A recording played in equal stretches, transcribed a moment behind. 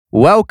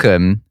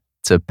Welcome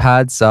to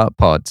Pads Up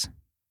Pod.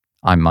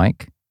 I'm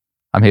Mike.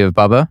 I'm here with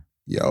Bubba.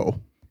 Yo.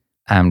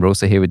 And we're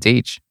also here with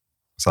Deej.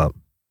 What's up?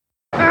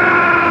 Oh,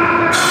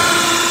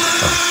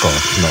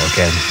 God, not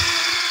again.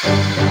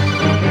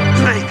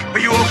 Snake, are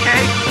you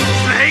okay?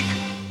 Snake?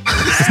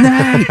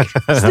 Snake!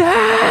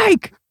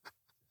 Snake!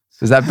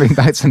 Does that bring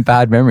back some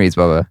bad memories,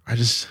 Bubba?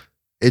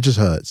 It just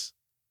hurts.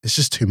 It's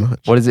just too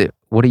much. What is it?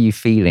 What are you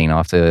feeling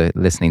after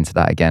listening to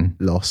that again?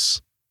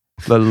 Loss.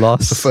 The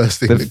loss. The first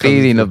thing. The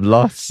feeling of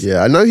loss.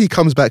 Yeah, I know he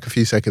comes back a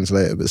few seconds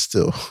later, but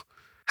still.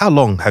 How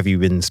long have you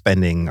been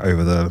spending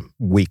over the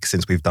week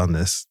since we've done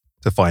this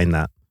to find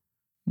that?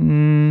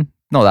 Not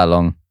that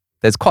long.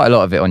 There's quite a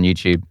lot of it on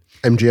YouTube.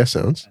 MGS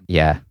sounds.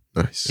 Yeah.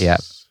 Nice. Yeah.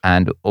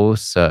 And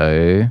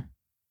also...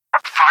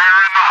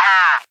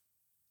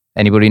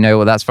 Anybody know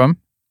what that's from?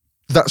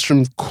 That's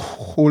from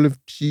Call of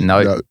Duty.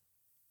 No.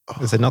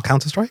 Is it not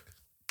Counter-Strike?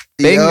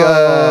 Bingo!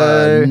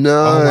 Yeah, nice.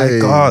 Oh my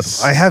God,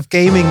 I have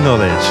gaming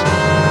knowledge.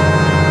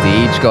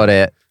 Deej got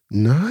it.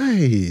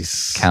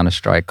 Nice.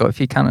 Counter-Strike. Got a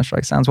few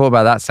Counter-Strike sounds. What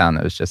about that sound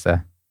that was just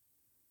there?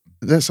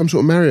 That's some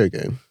sort of Mario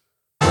game.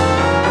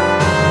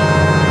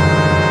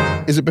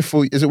 Is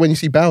it when you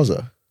see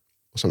Bowser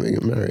or something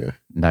in Mario?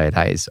 No,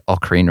 that is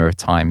Ocarina of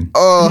Time.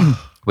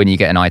 Oh, When you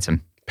get an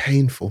item.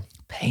 painful.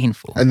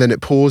 Painful. And then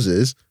it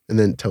pauses and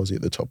then it tells you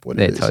at the top what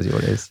it is. It tells you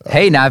what it is.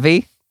 Hey,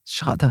 Navi.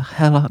 Shut the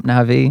hell up,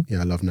 Navi. Yeah,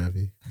 I love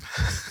Navi.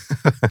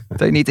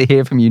 Don't need to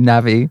hear from you,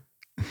 Navi.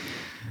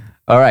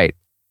 All right.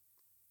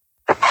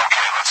 Okay,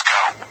 let's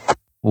go.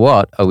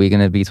 What are we going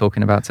to be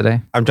talking about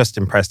today? I'm just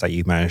impressed that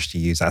you managed to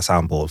use that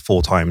soundboard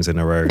 4 times in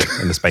a row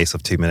in the space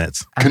of 2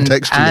 minutes.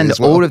 Contextually And as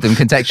well. all of them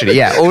contextually.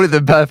 Yeah, all of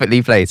them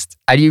perfectly placed.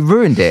 And you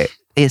ruined it.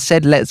 It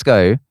said, let's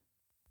go.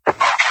 Okay,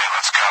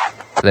 let's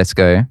go. Let's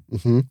go.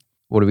 Mm-hmm.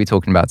 What are we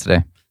talking about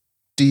today?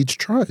 Deej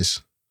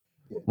tries.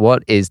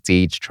 What is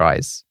Deej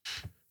Tries?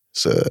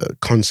 It's a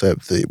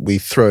concept that we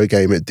throw a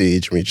game at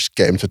Deej and we just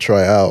get him to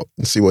try it out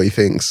and see what he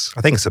thinks.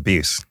 I think it's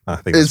abuse. I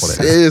think that's what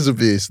It it is. is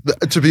abuse.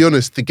 To be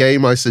honest, the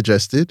game I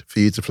suggested for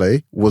you to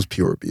play was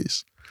pure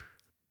abuse.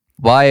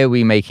 Why are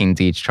we making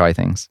Deej try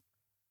things?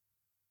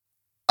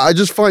 I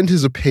just find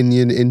his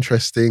opinion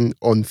interesting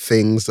on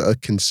things that are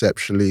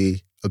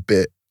conceptually a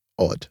bit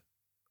odd.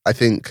 I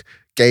think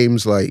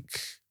games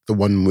like the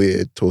one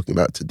we're talking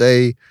about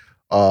today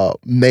are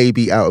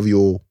maybe out of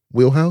your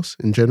wheelhouse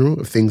in general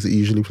of things that you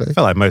usually play. I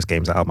feel like most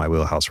games are out of my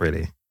wheelhouse,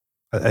 really.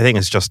 I think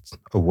it's just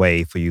a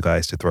way for you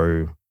guys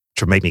to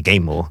make me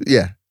game more.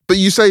 Yeah. But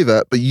you say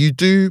that, but you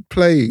do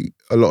play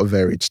a lot of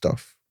varied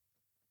stuff.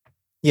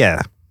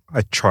 Yeah,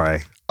 I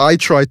try. I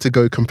try to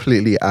go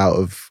completely out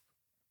of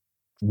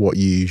what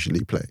you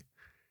usually play.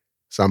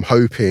 So I'm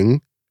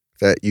hoping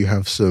that you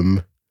have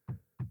some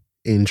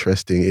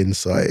interesting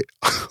insight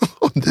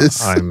on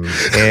this. I'm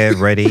here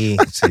ready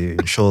to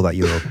ensure that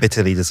you're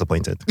bitterly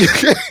disappointed.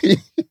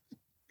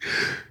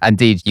 And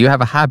Deej, you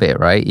have a habit,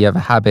 right? You have a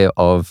habit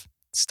of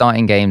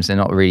starting games and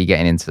not really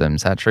getting into them.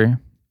 Is that true?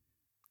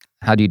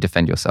 How do you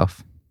defend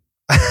yourself?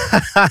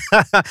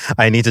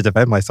 I need to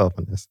defend myself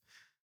on this.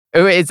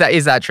 Oh, is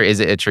that true?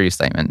 Is it a true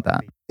statement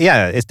that?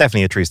 Yeah, it's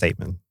definitely a true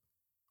statement.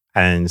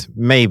 And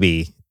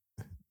maybe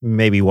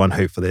one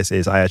hope for this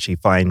is I actually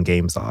find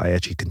games that I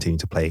actually continue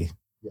to play.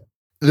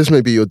 This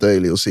may be your daily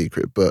little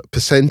secret, but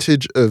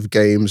percentage of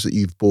games that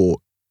you've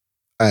bought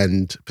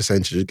and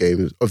percentage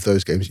of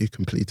those games you've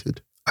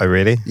completed. Oh,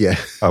 really? Yeah.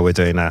 Oh, we're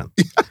doing that.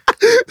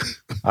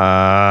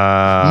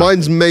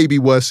 Mine's maybe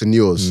worse than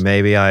yours.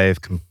 Maybe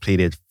I've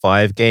completed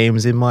 5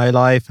 games in my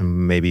life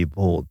and maybe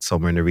bought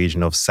somewhere in the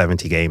region of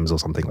 70 games or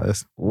something like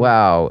this.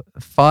 Wow,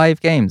 5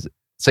 games.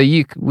 So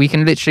we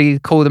can literally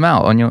call them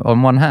out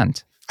on one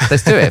hand.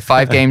 Let's do it.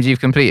 5 games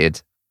you've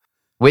completed.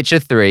 Witcher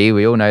 3,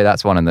 we all know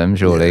that's one of them,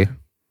 surely. Yeah.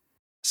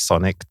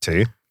 Sonic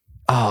 2.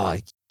 Oh,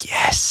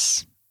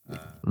 yes.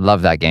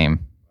 Love that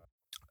game.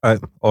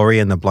 Ori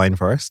and the Blind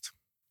Forest.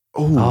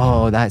 Ooh,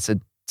 Oh, that's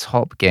a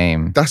top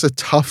game. that's a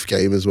tough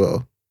game as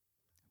well.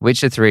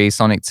 Witcher 3,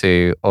 Sonic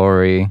 2,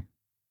 Ori.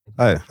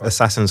 Oh,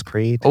 Assassin's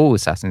Creed. Oh,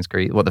 Assassin's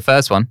Creed. What, the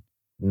first one?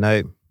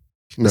 No,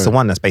 No. it's the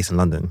one that's based in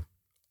London.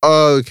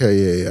 Oh, okay,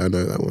 yeah, I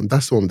know that one.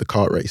 That's the one with the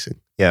kart racing.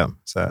 Yeah,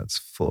 so that's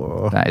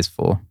 4. That is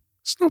 4.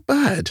 It's not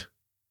bad.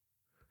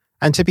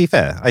 And to be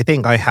fair, I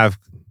think I have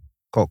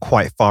got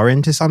quite far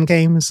into some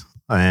games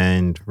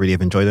and really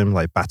have enjoyed them,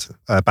 like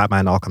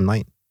Batman Arkham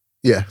Knight.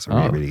 Yeah. It's a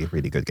really, Oh. really,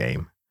 really good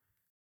game.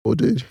 Oh,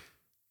 dude.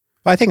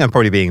 But I think I'm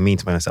probably being mean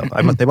to myself.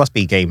 There must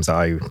be games that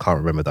I can't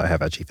remember that I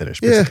have actually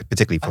finished, Yeah.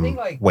 particularly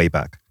from way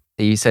back.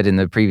 You said in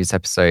the previous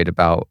episode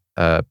about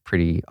a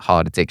pretty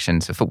hard addiction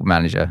to Football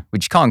Manager,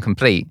 which you can't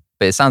complete,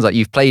 but it sounds like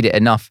you've played it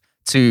enough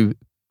to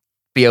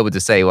be able to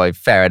say, well,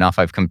 fair enough,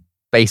 I've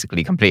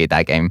basically completed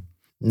that game.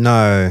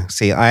 No,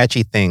 see, I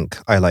actually think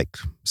I like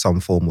some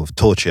form of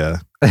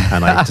torture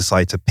and I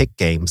decide to pick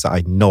games that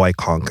I know I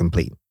can't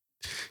complete.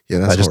 Yeah,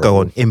 that's I just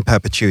horrible. go on in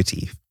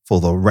perpetuity for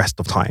the rest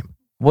of time.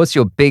 What's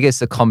your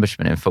biggest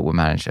accomplishment in Football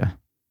Manager?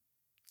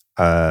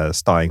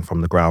 Starting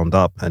from the ground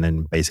up and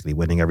then basically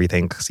winning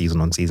everything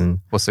season on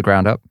season. What's the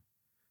ground up?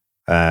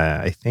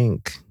 I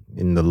think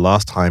in the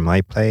last time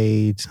I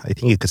played, I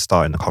think you could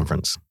start in the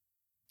conference.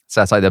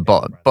 So that's like the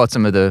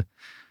bottom of the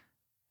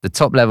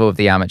top level of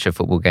the amateur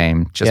football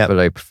game, just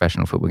below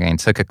professional football game.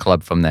 Took a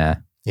club from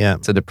there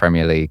to the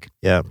Premier League.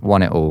 Yeah.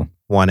 Won it all.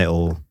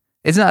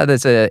 Isn't that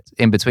there's a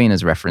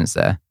in-betweeners reference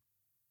there?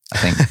 I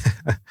think.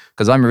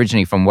 Because I'm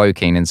originally from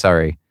Woking in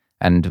Surrey,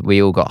 and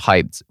we all got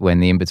hyped when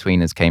the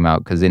in-betweeners came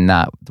out, because in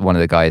that, one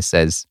of the guys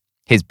says,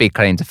 his big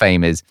claim to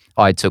fame is,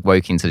 I took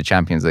Woking to the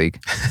Champions League.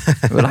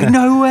 We're like,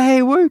 no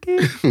way,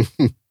 Woking.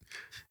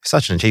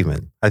 Such an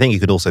achievement. I think you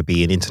could also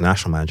be an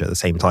international manager at the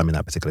same time in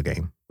that particular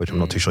game, which I'm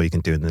not too sure you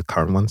can do in the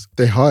current ones.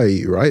 They hire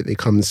you, right? They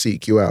come and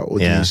seek you out. Or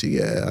do you see,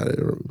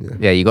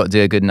 Yeah, you got to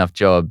do a good enough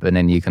job, and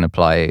then you can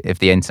apply. If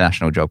the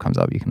international job comes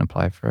up, you can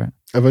apply for it.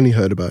 I've only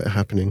heard about it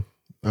happening.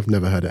 I've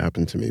never had it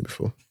happen to me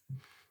before.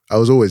 I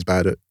was always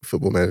bad at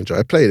Football Manager.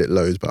 I played it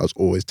loads, but I was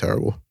always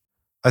terrible.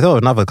 I thought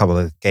of another couple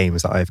of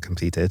games that I've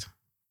completed.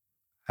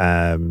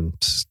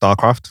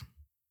 StarCraft.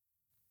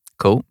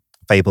 Cool.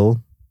 Fable.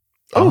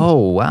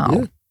 Oh wow.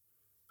 Yeah.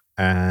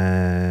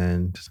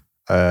 And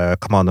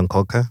Command and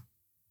Conquer.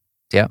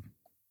 Yeah.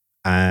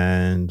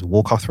 And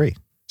Warcraft 3.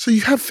 So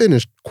you have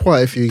finished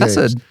quite a few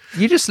games.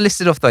 You just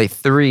listed off like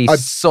three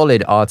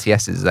solid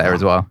RTSs there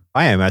as well.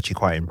 I am actually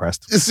quite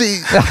impressed. See,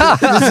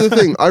 this is the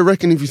thing. I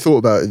reckon if you thought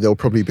about it, there'll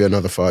probably be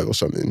another 5 or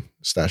something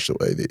stashed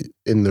away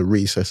in the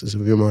recesses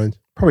of your mind.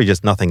 Probably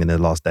just nothing in the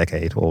last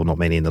decade, or not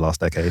many in the last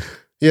decade.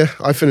 Yeah,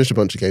 I finished a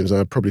bunch of games and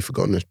I've probably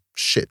forgotten a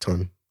shit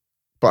ton.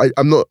 But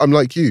I'm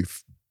like you.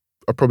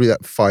 I'm probably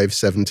that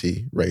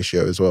 570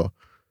 ratio as well.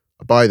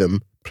 I buy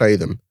them, play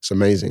them. It's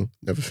amazing.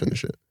 Never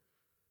finish it.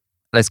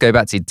 Let's go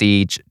back to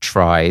Deej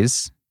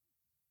tries.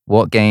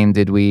 What game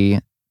did we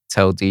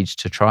tell Deej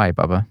to try,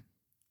 Bubba?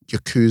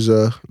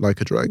 Yakuza Like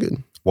a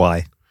Dragon.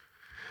 Why?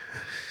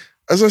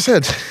 As I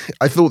said,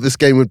 I thought this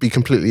game would be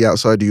completely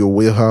outside of your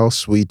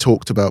wheelhouse. We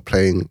talked about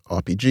playing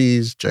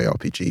RPGs,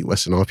 JRPG,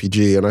 Western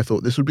RPG, and I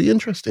thought this would be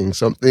interesting,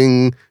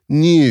 something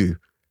new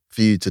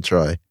for you to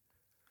try.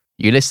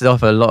 You listed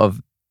off a lot of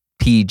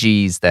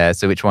PGs there,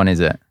 so which one is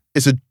it?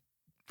 It's a...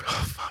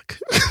 Oh, fuck.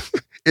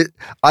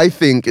 I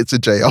think it's a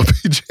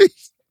JRPG.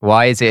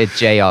 Why is it a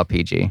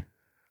JRPG?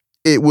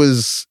 It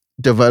was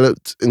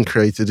developed and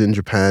created in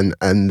Japan,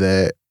 and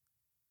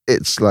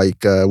it's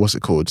like, what's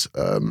it called?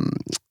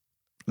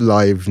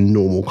 Live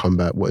normal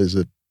combat. What is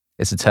it?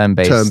 It's a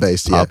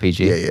turn-based yeah.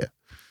 RPG. Yeah.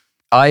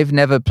 I've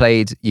never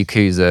played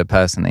Yakuza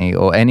personally,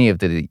 or any of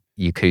the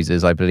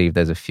Yakuzas. I believe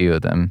there's a few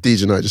of them.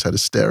 Deej and I just had a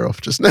stare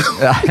off just now.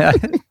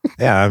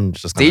 Yeah, I'm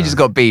just. Deej has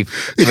got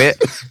beef with it.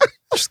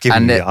 Just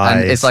giving me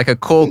eyes. And it's like a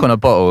cork on a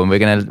bottle, and we're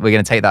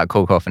gonna take that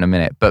cork off in a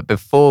minute. But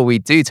before we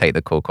do take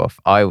the cork off,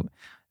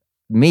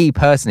 me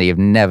personally,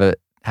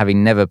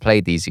 having never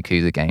played these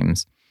Yakuza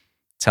games.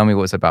 Tell me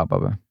what it's about,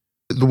 Bubba.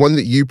 The one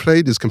that you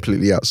played is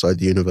completely outside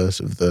the universe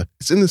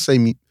it's in the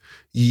same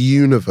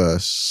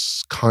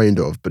universe, kind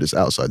of, but it's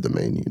outside the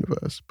main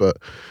universe. But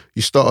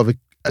you start off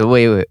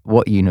Wait,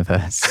 what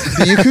universe?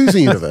 the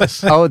Yakuza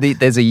universe. Oh,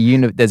 there's a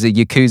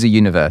Yakuza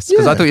universe.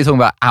 Because I thought you were talking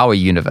about our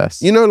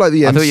universe. You know, like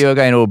the I thought you were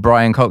going all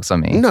Brian Cox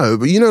on me. No,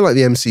 but you know, like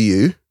the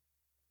MCU.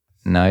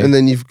 No. And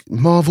then you've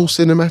Marvel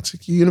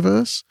Cinematic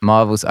Universe.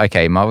 Marvel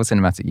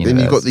Cinematic Universe. Then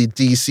you've got the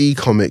DC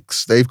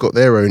Comics. They've got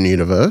their own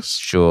universe.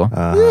 Sure.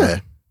 Yeah.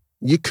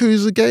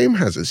 Yakuza game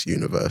has its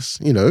universe,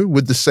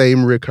 with the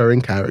same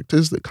recurring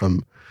characters that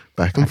come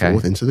back and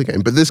forth into the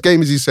game. But this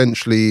game is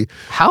essentially...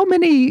 How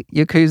many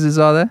Yakuzas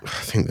are there? I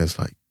think there's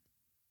like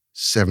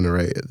 7 or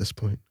 8 at this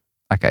point.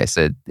 Okay,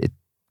 so it's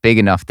big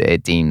enough that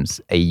it deems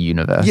a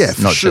universe,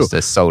 not just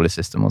a solar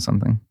system or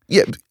something.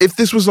 Yeah, if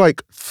this was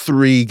like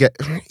 3...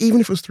 even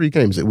if it was 3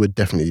 games, it would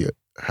definitely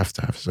have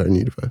to have its own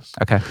universe.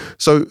 Okay.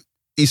 So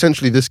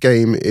essentially, this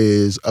game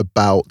is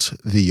about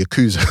the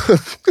Yakuza.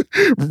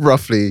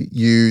 Roughly,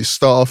 you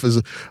start off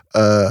as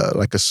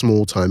like a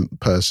small-time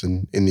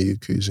person in the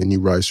Yakuza, and you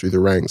rise through the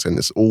ranks, and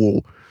it's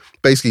all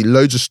basically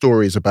loads of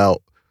stories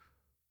about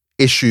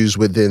issues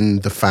within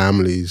the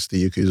families,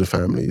 the Yakuza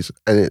families,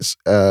 and it's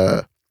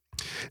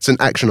an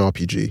action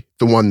RPG.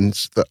 The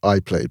ones that I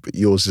played, but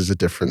yours is a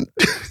different.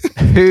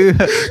 Who?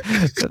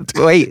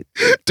 Wait.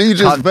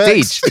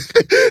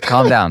 Deej,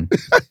 calm down.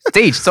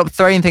 Deej, stop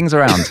throwing things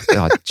around.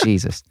 God,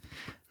 Jesus.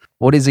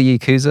 What is a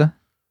Yakuza?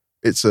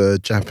 It's a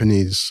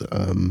Japanese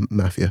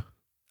mafia.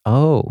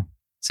 Oh.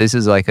 So this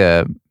is like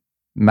a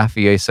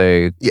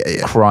mafioso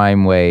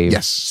crime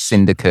wave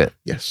syndicate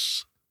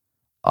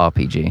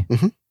RPG.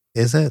 Mm-hmm.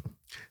 Is it?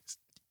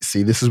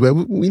 See, this is where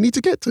we need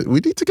to get to. We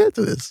need to get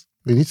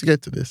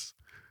to this.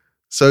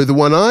 So the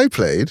one I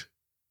played,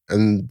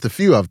 and the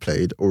few I've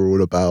played, are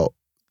all about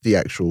the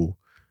actual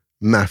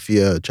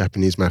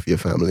Japanese mafia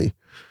family.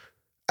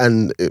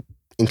 And it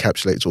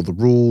encapsulates all the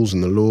rules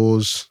and the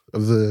laws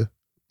of the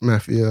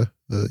mafia,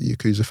 the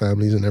Yakuza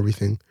families and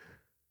everything.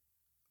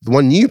 The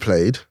one you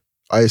played,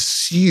 I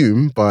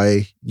assume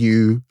by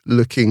you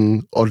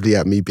looking oddly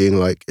at me being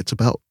like, it's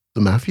about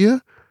the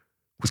mafia,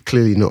 was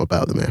clearly not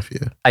about the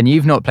mafia. And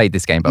you've not played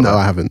this game, Bubba? No,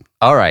 I haven't.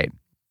 All right.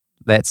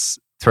 Let's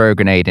throw a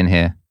grenade in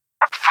here.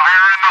 Fire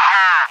in the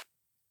hole!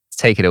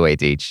 Take it away,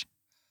 Deej.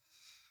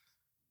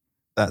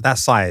 That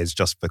sigh is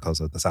just because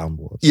of the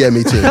soundboard. Yeah,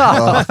 me too.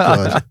 Oh,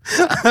 God.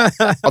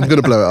 I'm going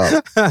to blow it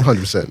up.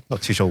 100%.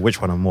 Not too sure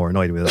which one I'm more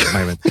annoyed with at the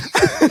moment.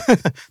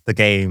 The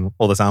game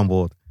or the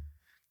soundboard.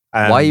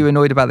 Why are you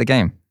annoyed about the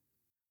game?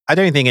 I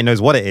don't think it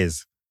knows what it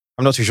is.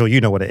 I'm not too sure you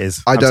know what it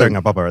is. I I'm don't. staring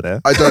at Bubba right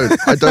there.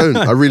 I don't.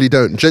 I really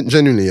don't.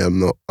 Genuinely, I'm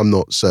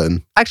not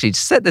certain. Actually,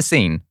 just set the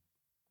scene.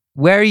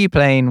 Where are you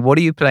playing? What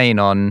are you playing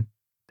on?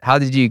 How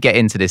did you get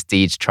into this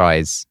Deej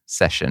Tries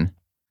session?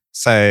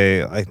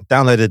 So I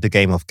downloaded the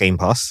game off Game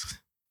Pass.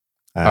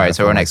 All right,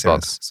 so for on my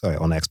Xbox.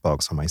 On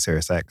Xbox on my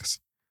Series X.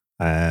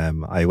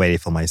 I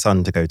waited for my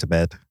son to go to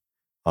bed.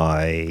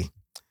 I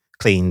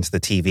cleaned the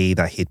TV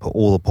that he'd put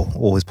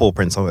all his paw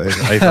prints over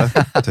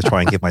to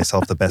try and give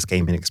myself the best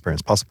gaming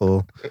experience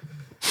possible.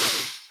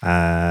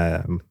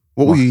 What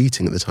were you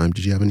eating at the time?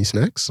 Did you have any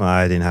snacks?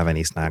 I didn't have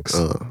any snacks.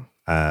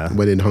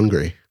 Went in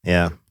hungry.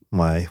 Yeah.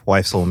 My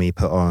wife saw me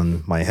put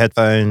on my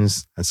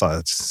headphones and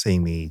started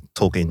seeing me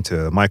talking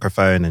to a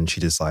microphone, and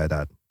she decided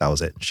that was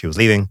it. She was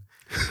leaving.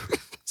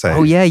 So,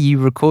 Oh yeah, you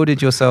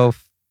recorded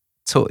yourself.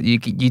 You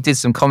did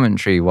some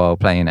commentary while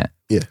playing it.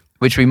 Yeah.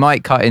 Which we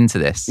might cut into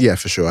this. Yeah,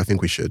 for sure. I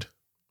think we should.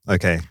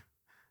 okay.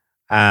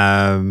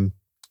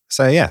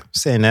 So yeah,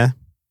 sitting there.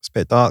 It's a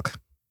bit dark.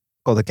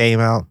 Got the game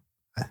out.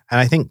 And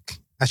I think,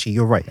 actually,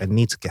 you're right. I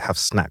need to have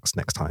snacks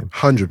next time.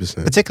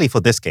 100%. Particularly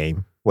for this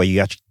game where you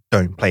actually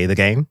don't play the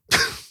game.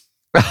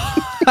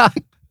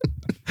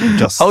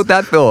 Just Hold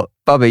that thought.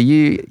 Bubba,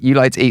 you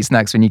like to eat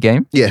snacks when you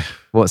game? Yeah,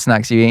 What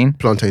snacks are you eating?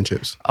 plantain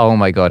chips. Oh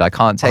my God, I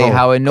can't tell you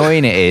how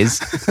annoying it is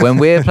when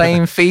we're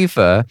playing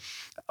FIFA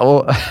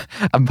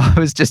and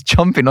Bubba's just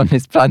chomping on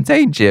his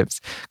plantain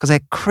chips because they're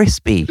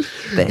crispy.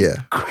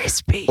 They're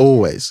crispy.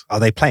 Always Are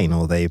they plain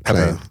or are they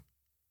pepper? Plain.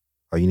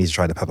 Oh, you need to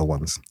try the pepper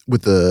ones.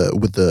 with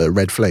the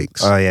red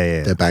flakes. Oh,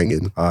 yeah. They're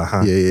banging.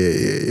 Uh-huh.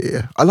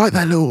 Yeah. I like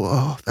that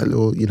little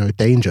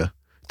danger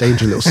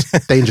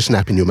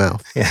snap in your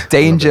mouth. Yeah.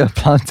 Danger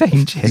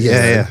plantain chips.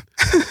 Yeah.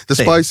 The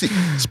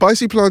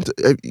spicy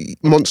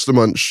Monster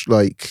Munch,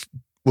 like,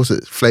 what's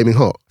it? Flaming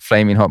hot.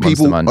 Flaming hot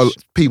Monster Munch.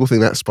 People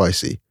think that's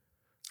spicy.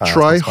 Oh,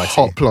 Try that's not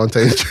spicy. hot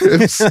plantain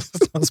chips.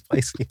 It's not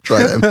spicy.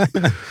 Try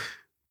them.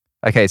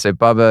 Okay, so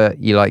Bubba,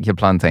 you like your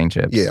plantain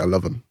chips. Yeah, I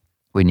love them.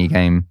 When you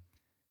game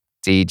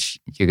Deej,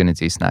 you're going to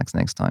do snacks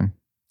next time.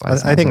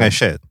 I think I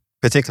should,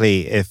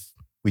 particularly if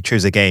we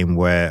choose a game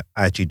where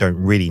I actually don't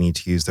really need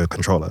to use the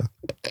controller.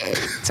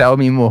 Tell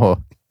me more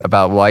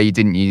about why you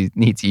didn't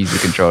need to use the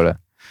controller.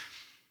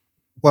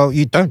 Well,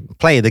 you don't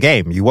play the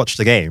game, you watch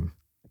the game.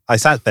 I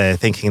sat there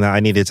thinking that I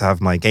needed to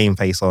have my game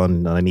face on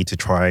and I need to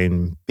try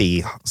and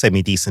be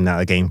semi-decent at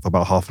a game for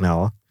about half an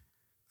hour,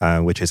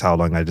 which is how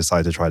long I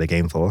decided to try the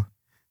game for.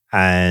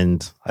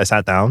 And I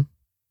sat down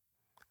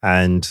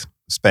and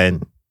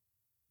spent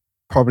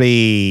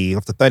probably,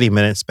 after 30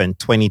 minutes, spent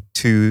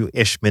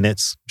 22-ish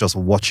minutes just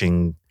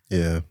watching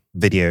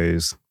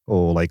videos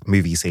or like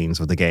movie scenes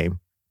of the game,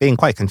 being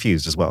quite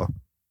confused as well.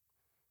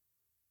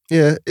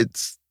 Yeah,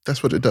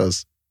 that's what it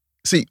does.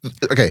 See,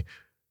 okay,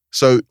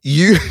 so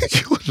you're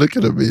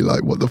looking at me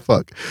like, what the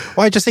fuck?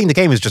 Well, I just think the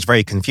game is just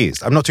very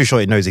confused. I'm not too sure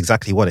it knows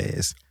exactly what it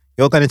is.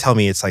 You're going to tell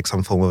me it's like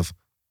some form of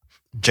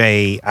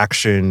J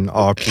action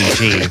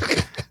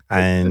RPG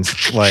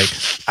and like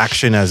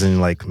action as in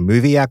like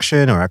movie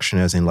action or action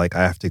as in like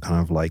I have to kind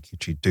of like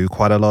do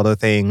quite a lot of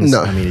things.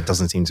 No. I mean, it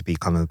doesn't seem to be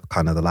kind of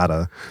the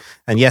latter.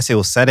 And yes, it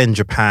was set in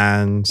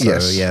Japan. So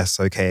yes,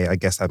 okay, I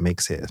guess that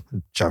makes it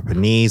a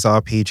Japanese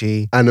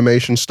RPG.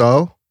 Animation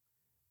style?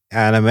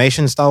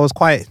 Animation style was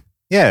quite,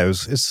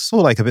 it's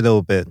sort of like a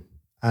little bit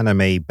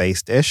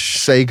anime-based-ish.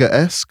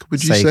 Sega-esque,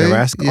 would you say?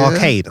 Sega-esque. Yeah.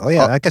 Arcade. Oh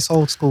yeah, I guess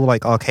old school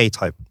like arcade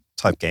type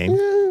game.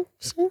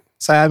 Yeah.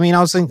 So I mean, I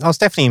was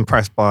definitely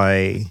impressed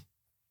by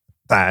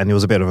that, and it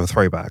was a bit of a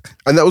throwback.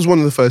 And that was one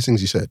of the first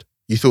things you said.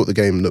 You thought the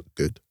game looked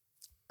good.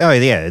 Oh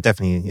yeah, it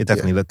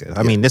definitely looked good.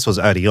 I mean, this was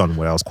early on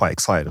where I was quite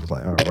excited. I was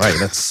like, all right,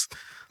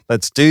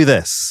 let's do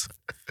this.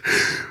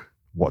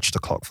 Watch the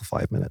clock for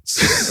 5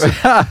 minutes.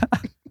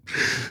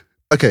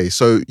 Okay,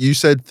 so you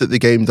said that the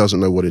game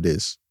doesn't know what it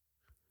is.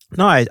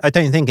 No, I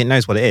don't think it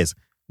knows what it is.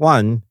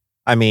 One,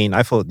 I mean,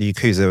 I thought the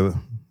Yakuza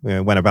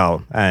went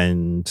about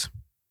and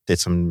did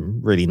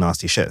some really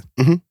nasty shit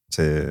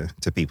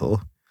to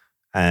people.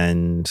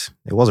 And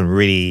it wasn't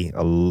really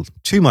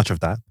too much of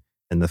that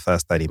in the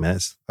first 30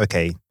 minutes.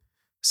 Okay,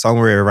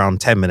 somewhere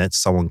around 10 minutes,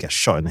 someone gets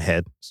shot in the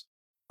head.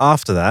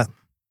 After that,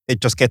 it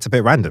just gets a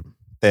bit random.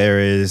 There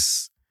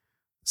is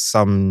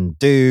some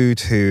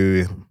dude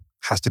who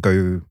has to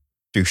go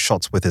do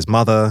shots with his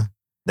mother.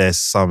 There's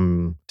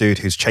some dude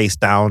who's chased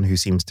down who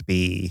seems to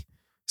be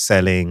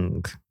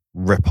selling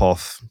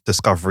rip-off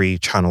Discovery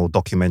Channel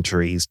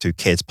documentaries to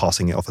kids,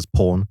 passing it off as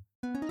porn.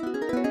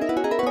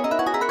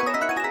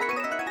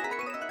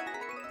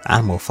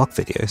 Animal fuck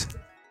videos.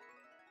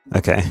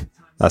 Okay,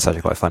 that's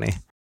actually quite funny.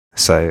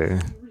 So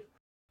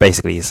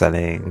basically he's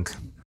selling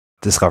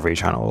Discovery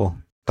Channel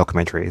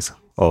documentaries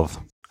of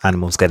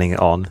animals getting it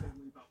on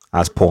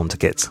as porn to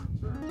kids.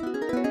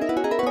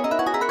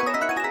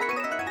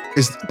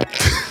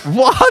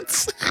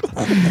 What?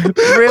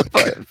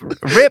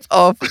 Rip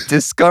off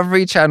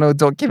Discovery Channel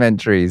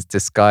documentaries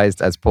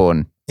disguised as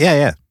porn.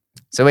 Yeah.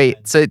 So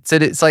wait, so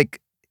it's like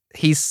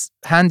he's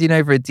handing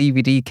over a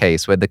DVD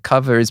case where the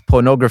cover is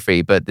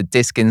pornography, but the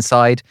disc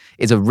inside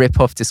is a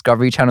rip-off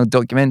Discovery Channel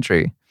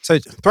documentary. So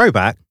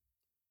throwback,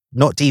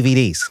 not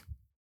DVDs,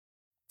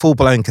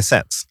 full-blown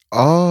cassettes.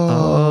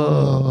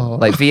 Oh.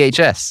 Like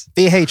VHS.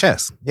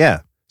 VHS,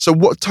 yeah. So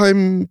what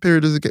time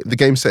period is the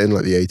game set in,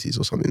 like the 80s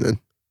or something then?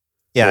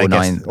 Yeah, Or I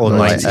guess. Or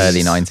 90s.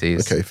 early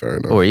 90s. Okay, fair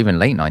enough. Or even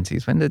late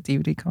 90s. When did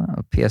DVD come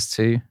out?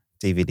 PS2?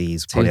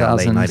 DVDs, probably out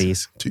late 2000s.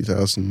 90s.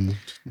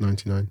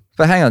 2099.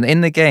 But hang on,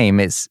 in the game,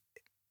 it's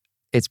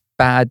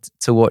bad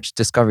to watch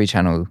Discovery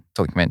Channel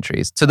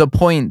documentaries to the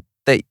point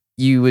that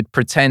you would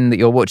pretend that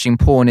you're watching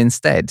porn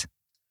instead.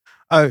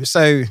 Oh,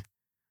 so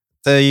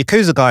the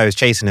Yakuza guy who's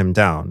chasing him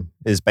down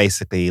is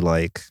basically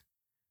like,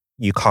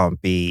 you can't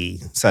be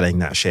selling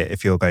that shit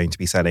if you're going to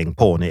be selling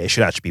porn. It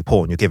should actually be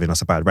porn. You're giving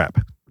us a bad rap.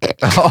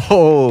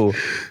 Oh.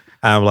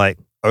 And I'm like,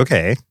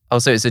 okay. Oh,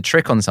 so it's a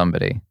trick on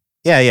somebody.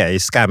 Yeah,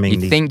 he's scamming.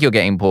 You think you're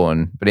getting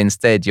porn, but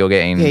instead you're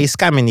getting... Yeah, he's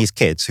scamming these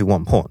kids who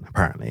want porn,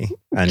 apparently.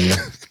 And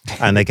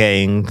they're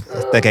getting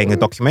a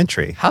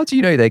documentary. How do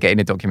you know they're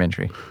getting a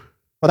documentary?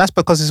 Well, that's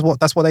because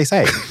that's what they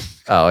say.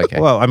 Oh, okay.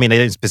 Well, I mean, they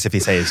don't specifically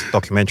say it's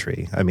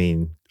documentary. I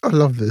mean, I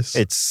love this.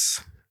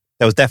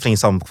 There was definitely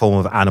some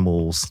form of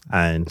animals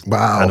and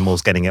Wow.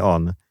 animals getting it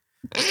on.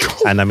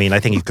 And I mean, I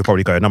think you could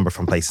probably go a number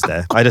from places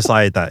there. I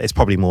decided that it's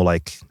probably more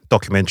like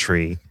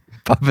documentary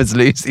Bubba's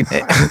losing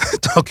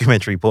it.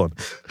 documentary porn.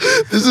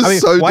 This is I mean,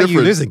 so why different. are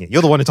you losing it?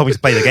 You're the one who told me to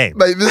play the game.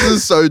 Mate, this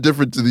is so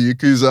different to the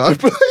Yakuza I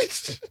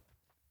played.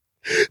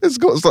 It's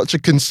got such a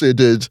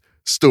considered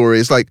story.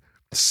 It's like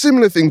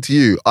similar thing to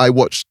you. I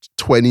watched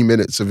 20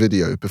 minutes of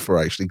video before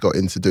I actually got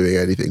into doing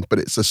anything, but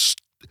it's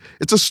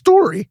a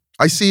story.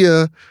 I see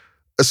a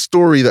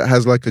story that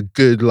has like a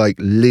good like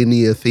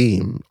linear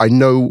theme. I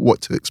know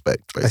what to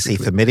expect, basically. I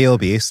see familial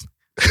abuse.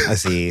 I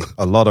see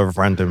a lot of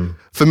random.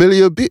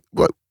 Familiar bit.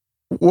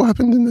 What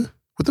happened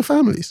with the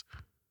families?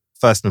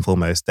 First and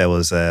foremost, there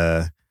was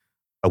a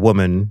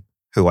woman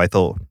who I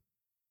thought,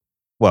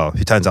 well,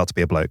 who turns out to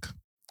be a bloke.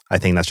 I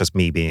think that's just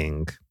me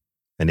being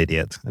an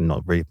idiot and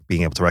not really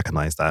being able to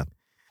recognize that.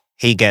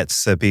 He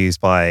gets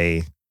abused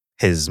by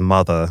his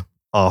mother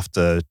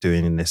after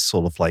doing this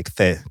sort of like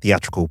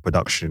theatrical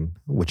production,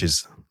 which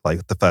is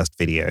like the first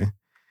video.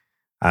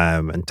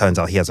 And turns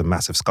out he has a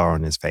massive scar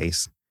on his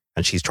face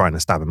and she's trying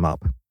to stab him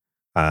up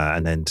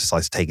and then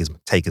decides to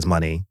take his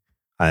money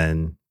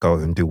and go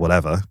and do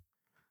whatever.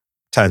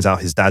 Turns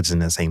out his dad's in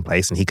the same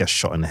place and he gets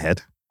shot in the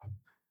head.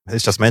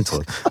 It's just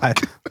mental.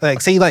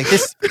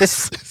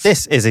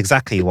 This is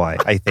exactly why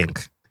I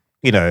think,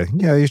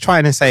 you're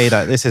trying to say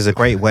that this is a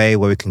great way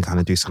where we can kind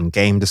of do some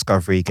game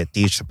discovery, get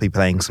Deej to be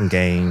playing some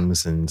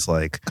games and it's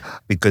like,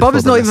 be good Bubba's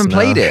for the not even listener.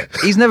 played it.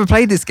 He's never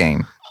played this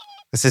game.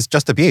 This is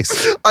just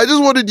abuse. I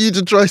just wanted you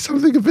to try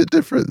something a bit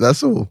different.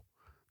 That's all.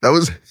 That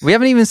was We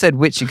haven't even said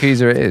which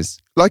Yakuza it is.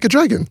 Like a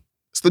Dragon.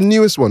 It's the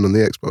newest one on the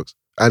Xbox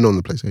and on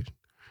the PlayStation.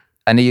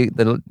 And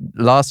the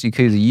last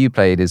Yakuza you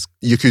played is...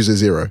 Yakuza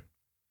 0.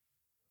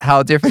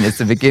 How different is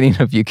the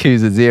beginning of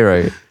Yakuza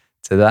 0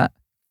 to that?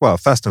 Well,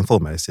 first and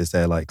foremost, is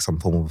there like some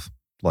form of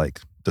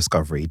like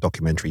discovery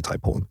documentary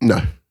type porn?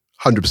 No,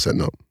 100%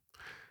 not.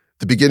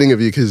 The beginning of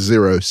Yakuza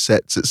 0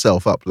 sets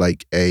itself up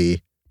like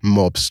a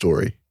mob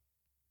story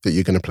that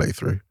you're going to play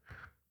through.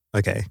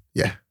 Okay.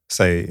 Yeah.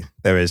 So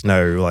there is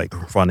no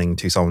like running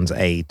to someone's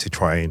aid to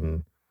try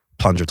and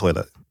plunge a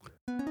toilet.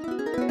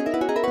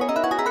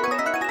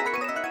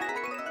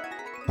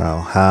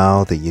 Well,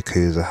 how the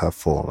Yakuza have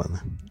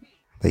fallen.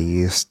 They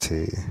used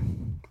to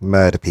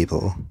murder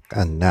people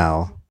and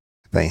now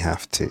they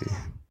have to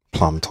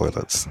plumb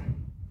toilets.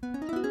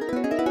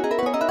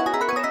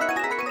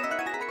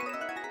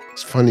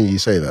 It's funny you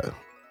say that.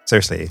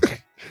 Seriously.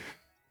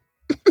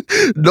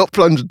 Not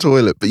plunge a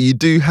toilet, but you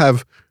do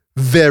have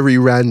very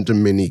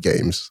random mini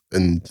games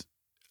and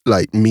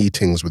like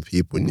meetings with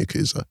people in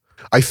Yakuza.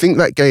 I think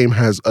that game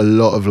has a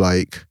lot of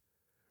like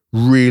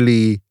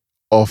really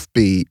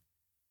offbeat,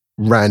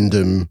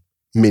 random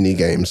mini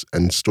games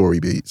and story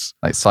beats.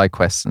 Like side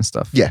quests and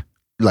stuff. Yeah,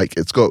 like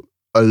it's got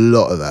a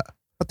lot of that.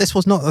 But this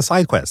was not a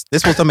side quest.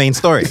 This was the main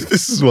story.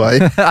 This is why.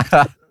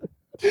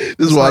 This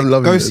is why I'm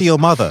loving Go this. see your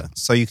mother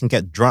so you can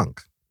get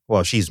drunk.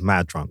 Well, she's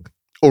mad drunk.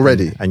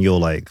 Already. And you're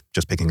like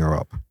just picking her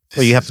up.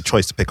 Well, you have the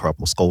choice to pick her up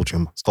or scold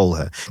her.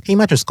 Can you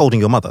imagine scolding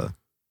your mother?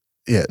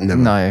 Yeah,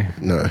 never.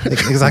 No.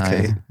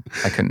 Exactly. No.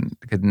 I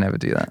could never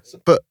do that.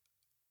 But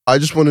I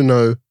just want to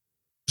know,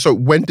 so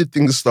when did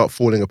things start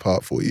falling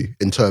apart for you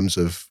in terms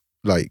of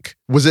like,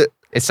 was it?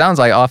 It sounds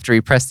like after he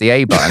pressed the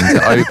A button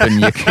to open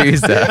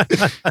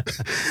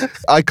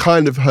Yakuza. I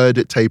kind of heard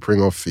it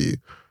tapering off for you.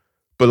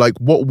 But like,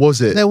 what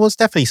was it? There was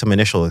definitely some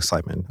initial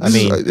excitement. I This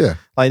is mean, like, yeah.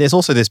 like there's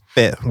also this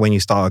bit when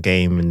you start a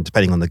game and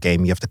depending on the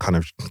game, you have to kind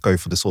of go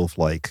for the sort of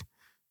like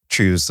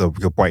choose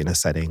your brightness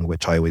setting,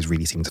 which I always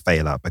really seem to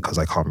fail at because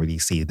I can't really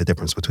see the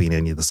difference between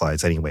any of the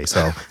sides anyway.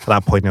 So at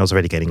that point, I was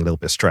already getting a little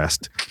bit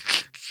stressed.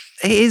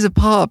 it is a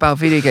part about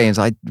video games.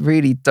 I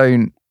really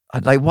don't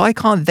like. Why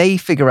can't they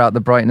figure out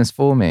the brightness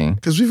for me?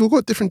 Because we've all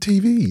got different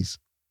TVs.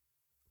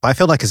 But I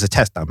feel like it's a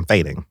test that I'm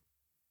failing.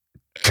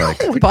 Like,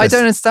 But I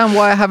don't understand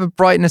why I have a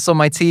brightness on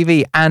my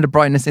TV and a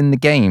brightness in the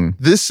game.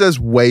 This says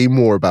way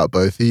more about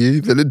both of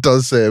you than it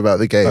does say about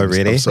the game. Oh,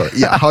 really? I'm sorry.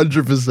 Yeah,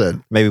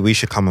 100%. maybe we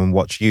should come and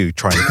watch you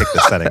try and pick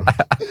this setting.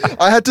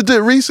 I had to do it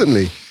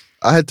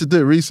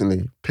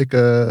recently. Pick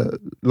a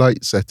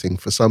light setting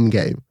for some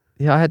game.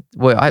 Yeah, It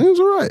was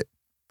all right.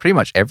 pretty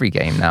much every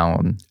game now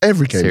on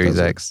Every game Series does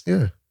it. X.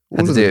 Yeah. All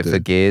Had to of do them it for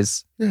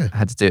Gears. Yeah.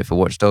 Had to do it for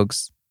Watch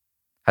Dogs.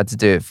 Had to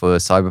do it for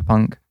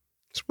Cyberpunk.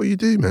 That's what you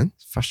do, man.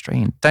 It's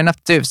frustrating. Don't have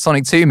to do it for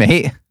Sonic 2,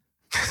 mate.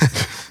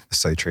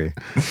 So true.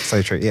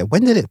 So true. Yeah.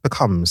 When did it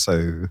become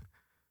so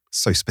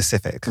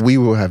specific? We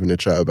were having a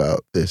chat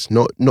about this,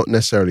 not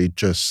necessarily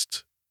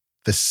just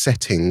the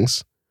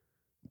settings,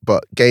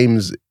 but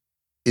games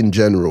in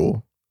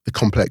general, the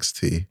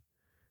complexity.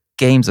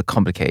 Games are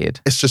complicated.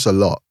 It's just a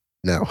lot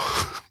now,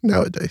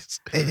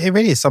 nowadays. It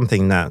really is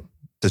something that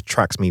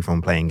detracts me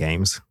from playing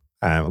games.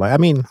 Like, I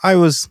mean, I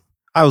was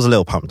a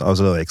little pumped. I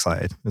was a little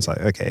excited. It's like,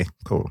 okay,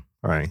 cool.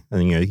 All right.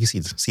 And you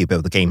see a bit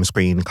of the game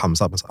screen comes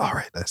up. It's like, all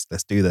right, let's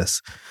do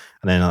this.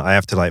 And then I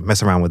have to like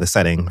mess around with the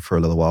setting for a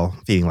little while,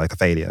 feeling like a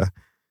failure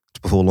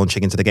before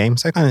launching into the game.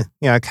 So I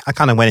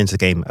kind of went into the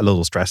game a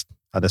little stressed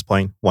at this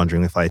point,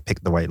 wondering if I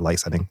picked the right light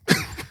setting.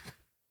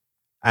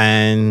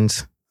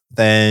 And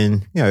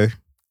then,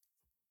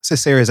 it's a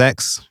Series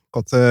X,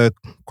 got the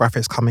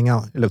graphics coming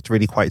out. It looked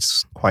really quite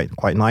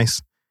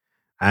nice.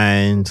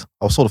 And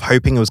I was sort of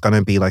hoping it was going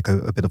to be like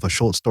a bit of a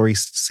short story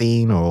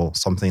scene or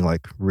something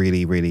like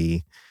really,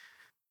 really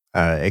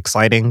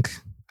exciting.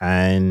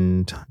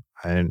 And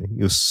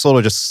you were sort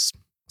of just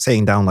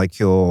sitting down like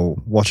you're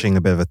watching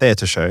a bit of a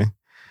theater show.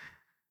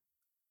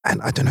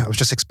 And I don't know, I was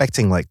just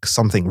expecting like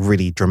something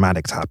really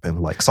dramatic to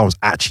happen. Like someone's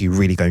actually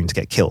really going to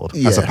get killed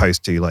as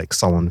opposed to like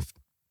someone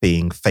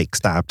being fake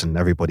stabbed and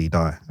everybody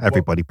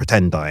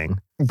pretend dying.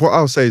 What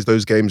I'll say is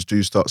those games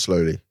do start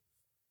slowly.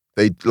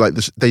 They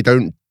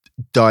don't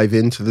dive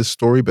into the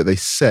story, but they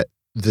set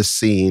the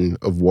scene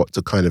of what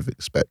to kind of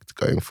expect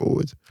going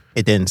forward.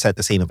 It didn't set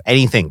the scene of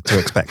anything to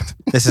expect.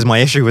 This is my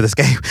issue with this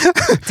game.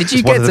 Did you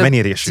It's one of the many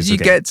of the issues? Did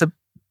you get to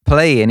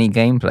play any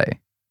gameplay?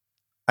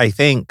 I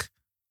think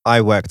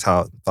I worked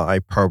out that I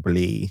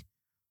probably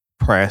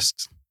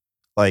pressed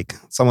like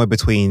somewhere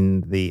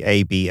between the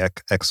A, B,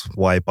 X,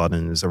 Y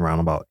buttons around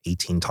about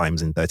 18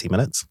 times in 30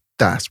 minutes.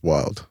 That's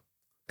wild.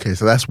 Okay,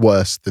 so that's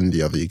worse than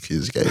the other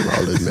Yakuza game,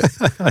 I'll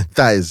admit.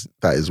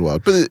 that is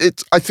wild.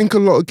 But I think a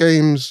lot of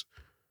games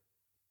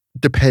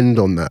depend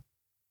on that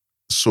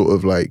sort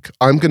of like,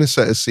 I'm going to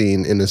set a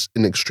scene in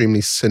an extremely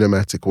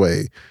cinematic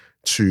way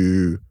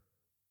to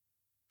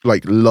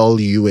like lull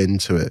you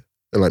into it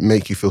and like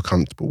make you feel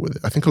comfortable with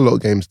it. I think a lot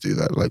of games do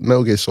that. Like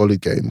Metal Gear Solid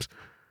games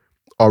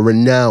are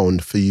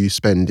renowned for you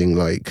spending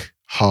like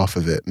half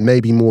of it,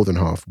 maybe more than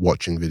half,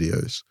 watching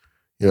videos.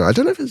 I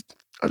don't know if it's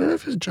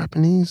a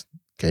Japanese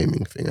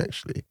gaming thing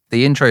actually.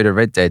 The intro to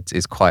Red Dead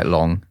is quite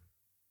long.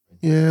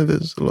 Yeah,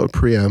 there's a lot of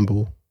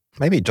preamble.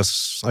 Maybe I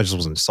just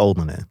wasn't sold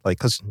on it. Like,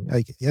 because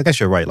I guess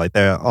you're right. Like,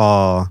 there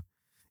are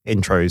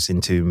intros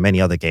into many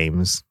other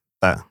games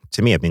that,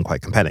 to me, have been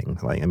quite compelling.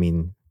 Like, I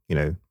mean,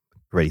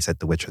 already said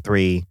The Witcher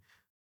 3,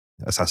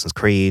 Assassin's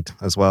Creed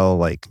as well.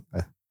 Like,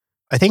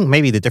 I think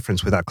maybe the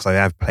difference with that, because I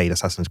have played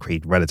Assassin's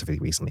Creed relatively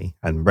recently,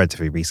 and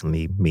relatively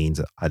recently means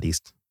at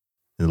least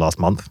in the last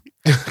month.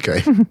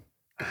 Okay.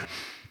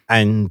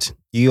 And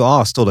you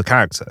are still a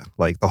character.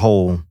 Like, the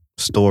whole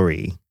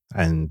story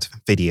and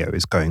video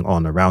is going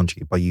on around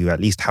you, but you at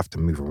least have to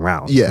move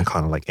around and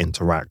kind of like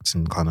interact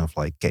and kind of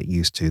like get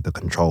used to the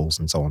controls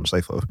and so on and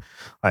so forth.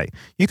 Like,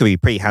 you could be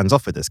pretty hands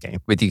off with this game.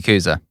 With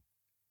Yakuza.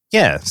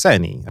 Yeah,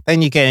 certainly.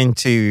 Then you get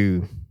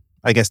into,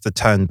 I guess, the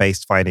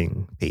turn-based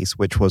fighting piece,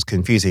 which was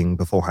confusing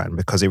beforehand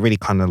because it really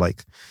kind of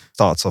like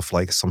starts off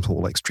like some sort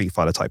of like Street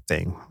Fighter type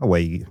thing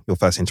where your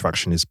first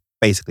interaction is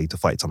basically to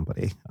fight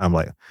somebody. I'm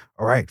like,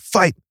 all right,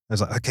 fight. I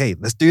was like, okay,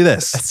 let's do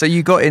this. So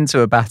you got into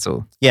a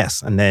battle?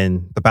 Yes, and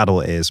then the battle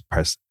is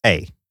press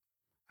A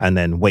and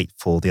then wait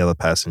for the other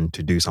person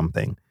to do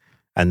something.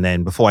 And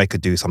then before I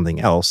could do something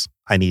else,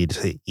 I needed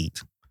to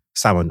eat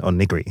salmon or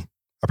nigiri,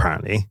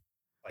 apparently.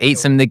 Eat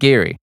some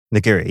nigiri?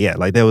 Nigiri, yeah.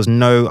 Like there was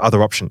no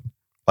other option.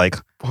 Like,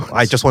 what?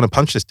 I just want to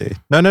punch this dude.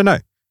 No.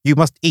 You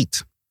must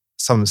eat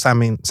some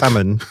salmon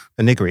and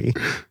nigiri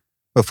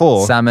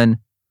before... Salmon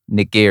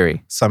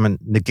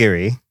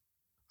nigiri.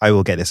 I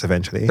will get this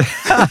eventually.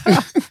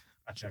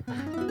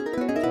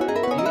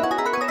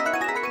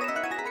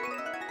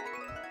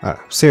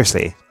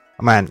 Seriously,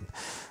 man,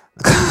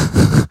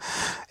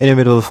 in the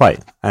middle of a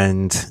fight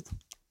and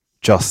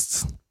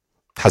just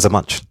has a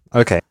munch.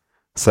 Okay,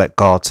 select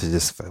guard to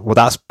just. Well,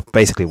 that's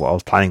basically what I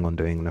was planning on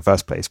doing in the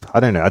first place. But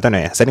I don't know.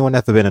 Has anyone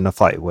ever been in a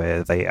fight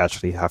where they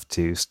actually have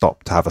to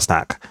stop to have a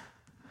snack?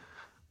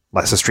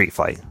 Like it's a street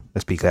fight.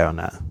 Let's be clear on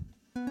that.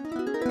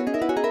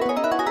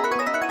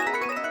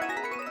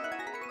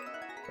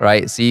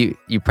 Right, so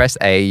you press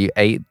A, you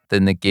ate the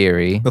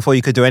nigiri. Before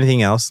you could do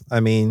anything else, I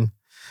mean,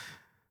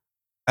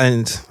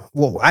 And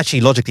what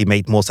actually logically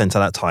made more sense at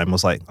that time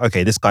was like,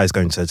 okay, this guy's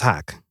going to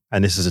attack,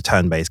 and this is a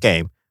turn-based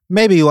game.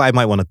 Maybe I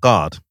might want to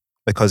guard,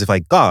 because if I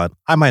guard,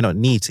 I might not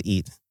need to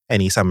eat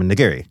any salmon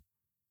nigiri.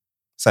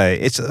 So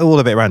it's all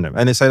a bit random.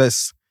 And so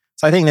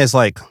I think there's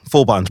like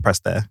 4 buttons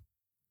pressed there.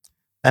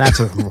 And that's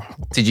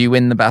Did you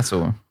win the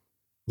battle?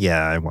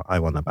 yeah, I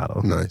won the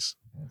battle. Nice.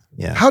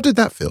 Yeah. How did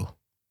that feel?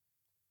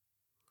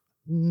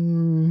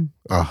 Mm.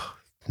 Oh,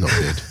 not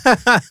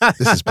good.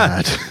 This is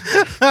bad.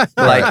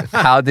 Like,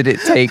 how did it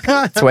take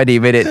 20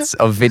 minutes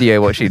of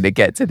video watching to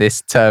get to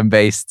this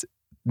turn-based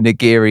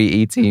nigiri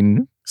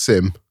eating?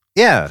 Sim.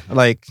 Yeah,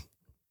 like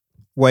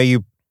where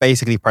you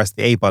basically press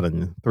the A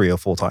button 3 or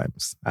 4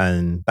 times,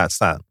 and that's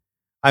that.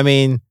 I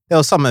mean, there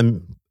was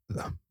some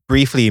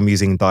briefly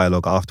amusing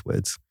dialogue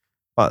afterwards,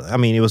 but I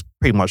mean, it was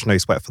pretty much no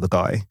sweat for the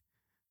guy,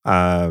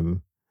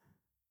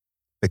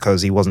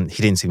 because he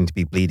didn't seem to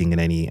be bleeding in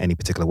any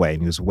particular way,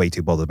 and he was way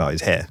too bothered about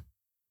his hair.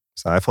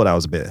 So I thought that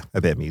was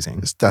a bit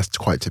amusing. That's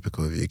quite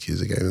typical of the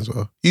Yakuza game as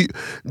well.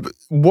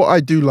 What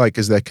I do like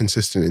is they're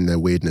consistent in their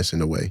weirdness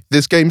in a way.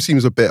 This game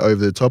seems a bit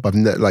over the top.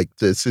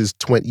 This is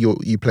 20.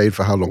 You played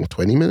for how long?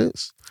 20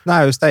 minutes?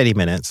 No, it was 30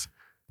 minutes.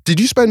 Did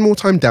you spend more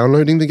time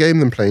downloading the game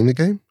than playing the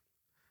game?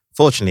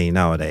 Fortunately,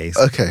 nowadays,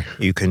 Okay.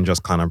 you can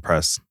just kind of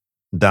press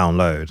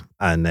download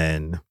and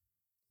then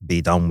be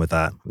done with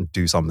that and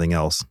do something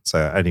else.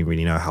 So I didn't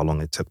really know how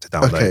long it took to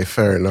download. Okay,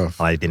 fair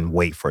enough. I didn't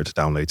wait for it to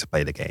download to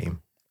play the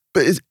game.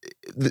 But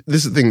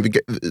this is the thing.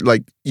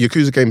 Like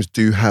Yakuza games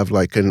do have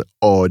like an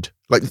odd,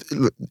 like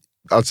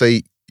I'd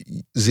say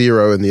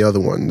Zero and the other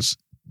ones.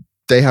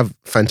 They have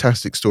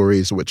fantastic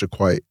stories which are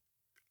quite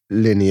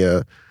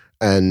linear,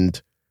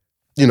 and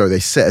they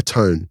set a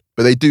tone.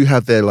 But they do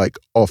have their like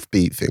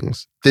offbeat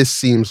things. This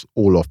seems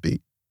all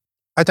offbeat.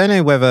 I don't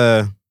know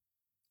whether,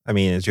 I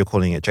mean, as you're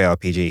calling it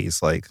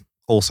JRPGs, like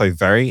also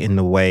vary in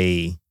the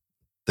way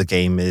the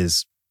game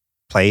is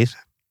played.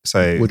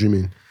 So What do you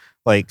mean?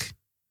 like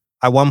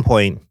at one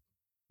point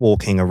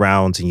walking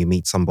around and you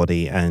meet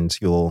somebody and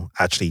you're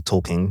actually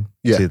talking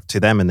to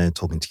them and they're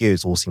talking to you.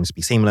 It all seems to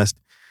be seamless.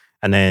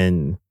 And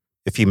then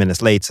a few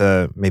minutes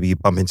later, maybe you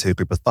bump into a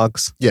group of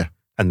thugs. Yeah.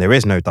 And there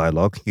is no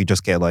dialogue. You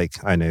just get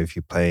like, I don't know, if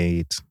you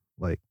played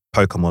like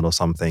Pokemon or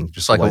something.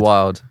 Just It's like a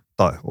wild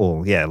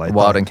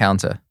wild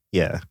encounter.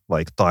 Yeah,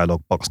 like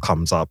dialogue box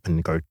comes up and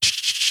you go,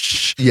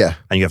 Yeah.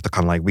 and you have to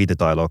kind of like read the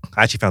dialogue.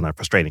 I actually found that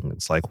frustrating.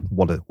 It's like,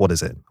 what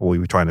is it? What are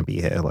we trying to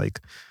be here? Like,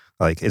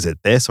 is it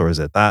this or is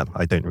it that?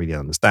 I don't really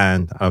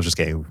understand. I was just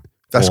getting...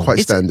 That's quite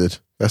standard.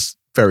 That's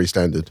very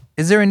standard.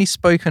 Is there any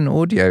spoken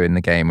audio in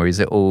the game, or is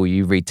it all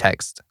you read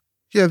text?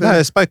 Yeah. No,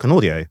 it's spoken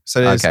audio.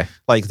 So there's Okay.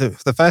 like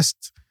the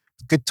first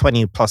good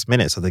 20 plus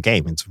minutes of the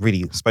game, it's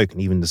really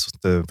spoken. Even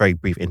the very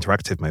brief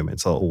interactive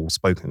moments are all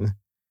spoken.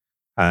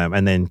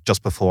 And then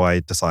just before I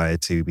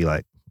decided to be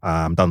like,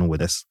 I'm done with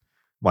this,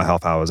 my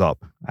half hour is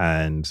up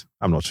and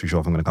I'm not too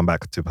sure if I'm going to come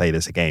back to play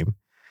this again.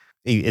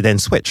 It then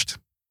switched,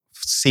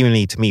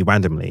 seemingly to me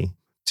randomly,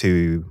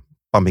 to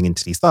bumping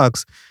into these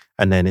thugs,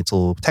 and then it's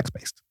all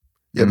text-based.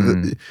 Yeah,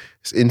 but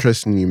it's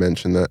interesting you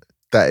mentioned that.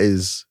 That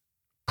is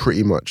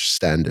pretty much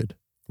standard.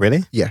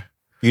 Really? Yeah.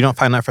 You don't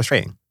find that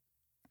frustrating?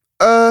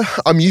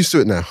 I'm used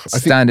to it now. I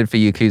think Standard for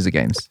Yakuza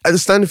games. the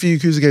standard for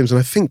Yakuza games, and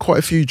I think quite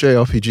a few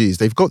JRPGs,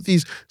 they've got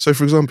these. So,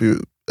 for example,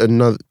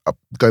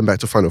 going back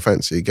to Final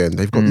Fantasy again,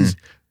 they've got these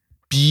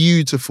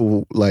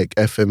beautiful like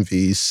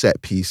FMVs,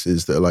 set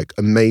pieces that are like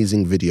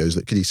amazing videos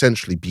that could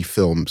essentially be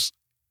films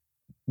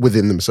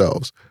within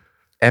themselves.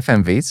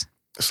 FMVs?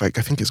 It's like,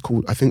 I think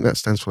that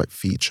stands for like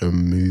feature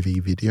movie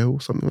video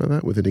or something like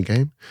that within a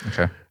game.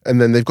 Okay. And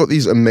then they've got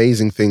these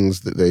amazing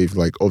things that they've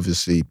like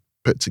obviously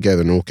put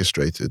together and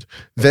orchestrated.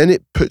 Then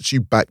it puts you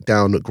back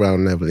down at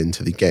ground level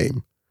into the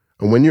game.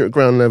 And when you're at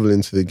ground level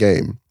into the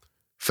game,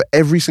 for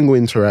every single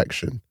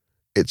interaction,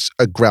 it's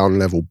a ground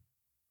level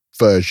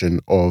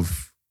version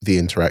of the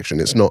interaction.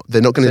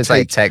 They're not going to take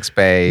like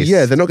text-based.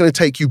 Yeah, they're not going to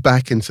take you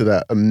back into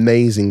that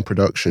amazing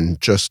production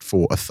just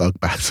for a thug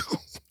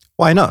battle.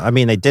 Why not? I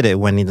mean, they did it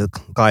when the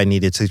guy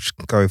needed to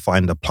go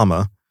find a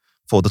plumber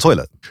for the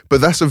toilet. But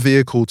that's a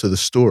vehicle to the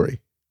story.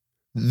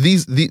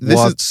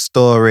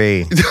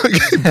 Story?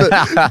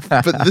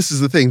 but this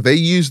is the thing. They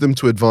use them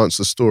to advance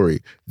the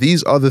story.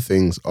 These other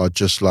things are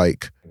just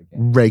like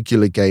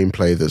regular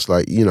gameplay that's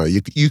like,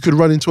 you could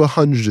run into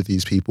 100 of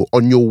these people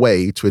on your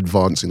way to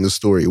advancing the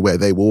story where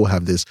they will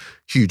have this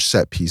huge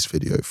set piece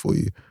video for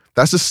you.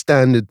 That's a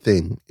standard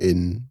thing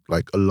in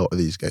like a lot of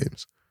these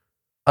games.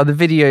 Are the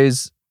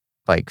videos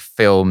like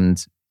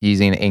filmed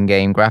using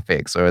in-game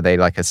graphics, or are they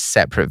like a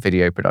separate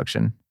video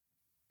production?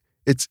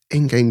 It's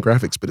in-game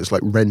graphics, but it's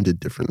like rendered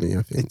differently,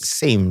 I think. It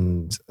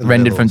seemed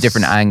Rendered from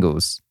different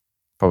angles,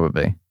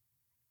 probably.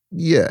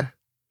 Yeah.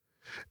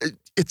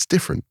 It's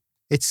different.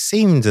 It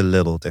seemed a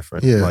little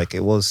different. Yeah. Like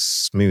it was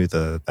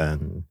smoother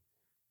than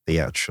the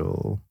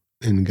actual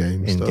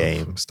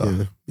In-game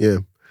stuff. Yeah.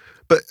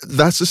 But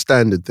that's a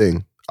standard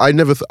thing.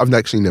 I've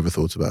actually never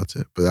thought about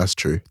it, but that's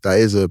true. That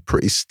is a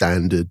pretty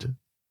standard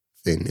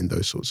thing in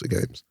those sorts of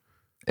games.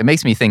 It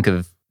makes me think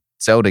of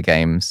Zelda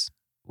games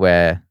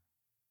where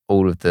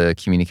all of the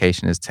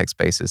communication is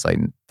text-based. It's like,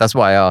 that's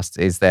why I asked,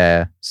 is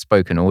there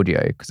spoken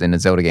audio? Because in a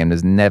Zelda game,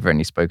 there's never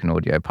any spoken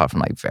audio apart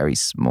from like very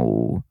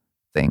small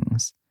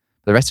things.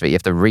 The rest of it, you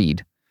have to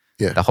read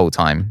the whole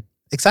time.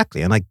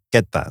 Exactly. And I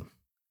get that.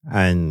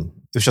 And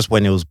it was just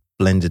when it was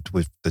blended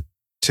with the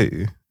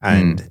two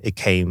and it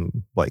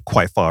came like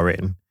quite far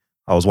in,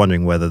 I was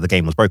wondering whether the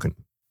game was broken.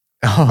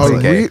 Oh,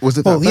 really? Was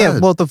it that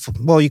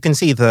bad? Well, you can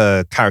see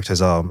the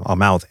characters are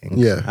mouthing.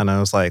 Yeah. And I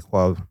was like,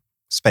 well,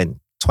 spent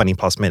 20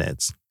 plus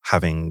minutes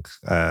having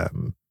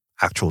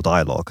actual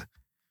dialogue.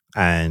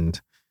 And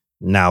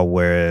now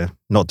we're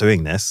not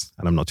doing this,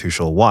 and I'm not too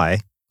sure why.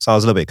 So I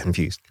was a little bit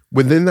confused.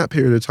 Within that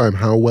period of time,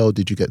 how well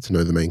did you get to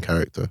know the main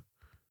character?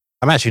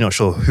 I'm actually not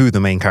sure who the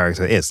main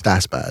character is.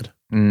 That's bad.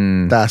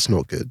 That's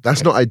not good.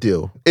 That's not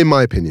ideal, in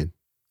my opinion.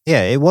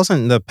 Yeah, it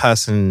wasn't the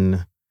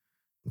person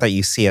that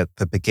you see at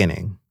the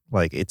beginning.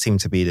 Like, it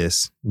seemed to be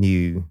this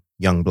new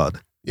young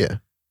blood. Yeah.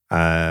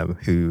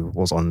 Who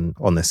was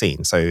on the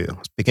scene. So I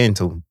was beginning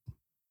to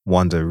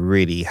wonder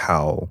really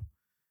how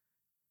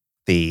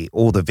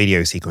all the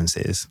video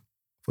sequences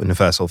in the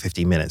first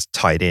 15 minutes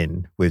tied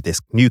in with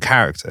this new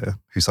character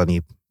who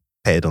suddenly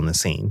appeared on the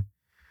scene,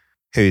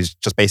 who's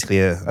just basically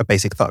a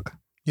basic thug.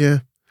 Yeah.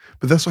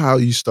 But that's how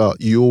you start.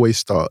 You always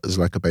start as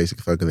like a basic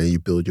thug, and then you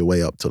build your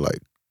way up to like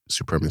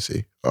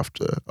supremacy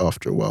after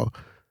a while.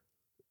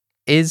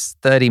 Is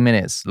 30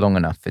 minutes long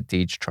enough for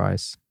Deej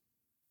tries?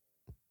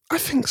 I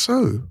think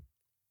so.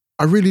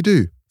 I really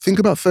do. Think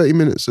about 30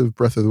 minutes of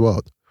Breath of the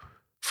Wild.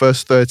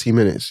 First 30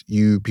 minutes,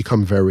 you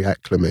become very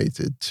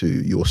acclimated to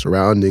your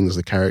surroundings,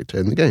 the character,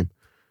 and the game.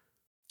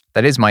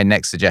 That is my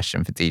next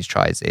suggestion for Deej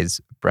tries,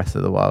 is Breath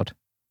of the Wild.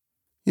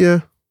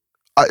 Yeah.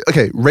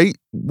 Okay, rate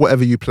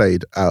whatever you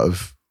played out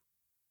of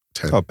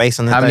 10. Oh, based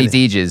on the How many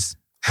Deeges?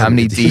 How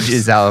many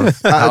Deeges out of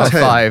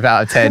 5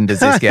 out of 10 does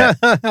this get?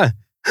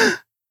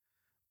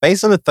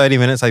 Based on the 30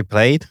 minutes I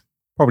played,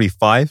 probably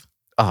 5.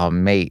 Oh,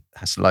 mate,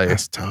 that's low.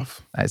 That's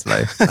tough. That is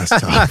low. That's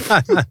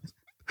tough.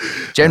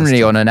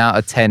 Generally, on an out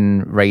of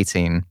 10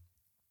 rating,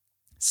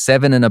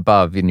 7 and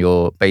above, and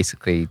you're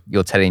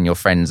telling your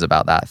friends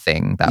about that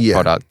thing, that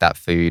product, that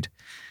food,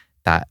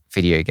 that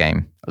video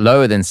game.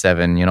 Lower than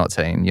 7, you're not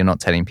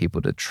telling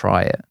people to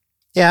try it.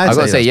 Yeah, I've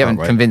got to say, you haven't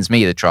convinced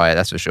me to try it.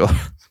 That's for sure.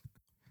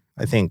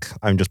 I think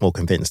I'm just more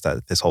convinced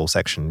that this whole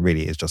section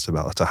really is just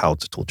about how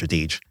to torture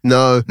Deej.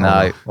 No.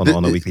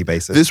 On a weekly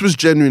basis. This was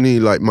genuinely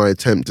like my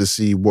attempt to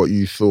see what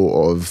you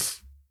thought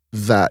of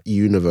that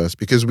universe,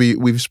 because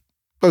we've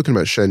spoken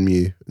about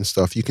Shenmue and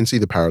stuff. You can see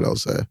the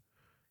parallels there.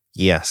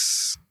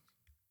 Yes.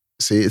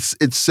 See,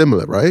 it's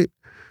similar, right?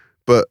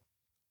 But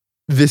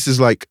this is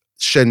like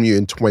Shenmue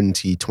in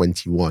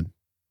 2021.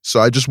 So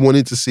I just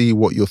wanted to see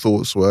what your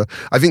thoughts were.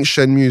 I think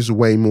Shenmue is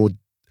way more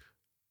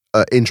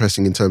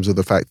interesting in terms of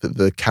the fact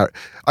that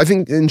I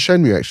think in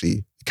Shenmue,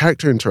 actually,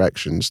 character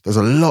interactions, there's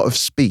a lot of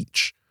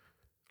speech.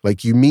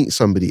 Like, you meet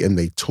somebody and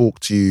they talk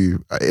to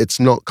you. It's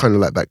not kind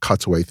of like that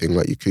cutaway thing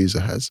like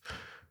Yakuza has.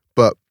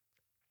 But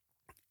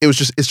it's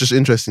just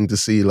interesting to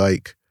see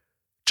like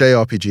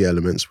JRPG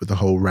elements with the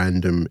whole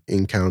random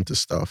encounter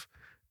stuff.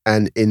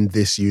 And in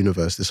this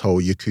universe, this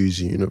whole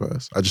Yakuza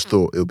universe, I just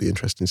thought it would be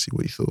interesting to see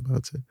what you thought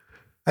about it.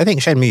 I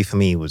think Shenmue for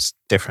me was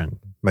different,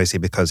 mostly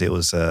because it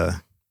was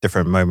a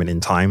different moment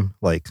in time.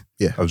 Like,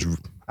 I was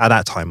at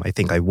that time, I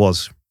think I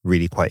was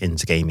really quite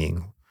into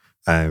gaming,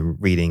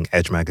 reading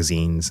Edge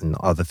magazines and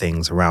other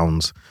things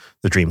around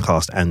the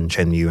Dreamcast and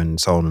Shenmue and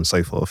so on and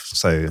so forth.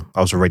 So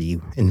I was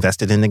already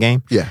invested in the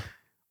game. Yeah.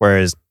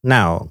 Whereas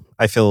now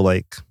I feel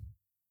like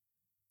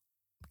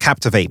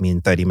captivate me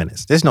in 30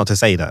 minutes. This is not to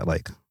say that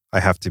like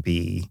I have to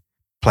be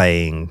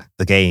playing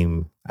the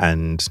game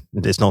and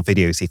it's not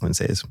video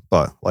sequences,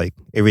 but like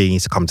it really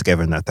needs to come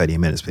together in that 30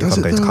 minutes because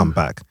I'm going to come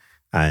back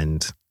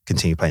and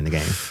continue playing the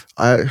game.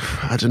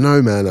 I don't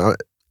know, man.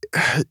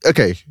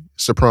 Okay,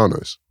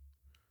 Sopranos.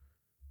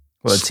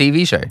 Well, a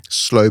TV show.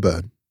 Slow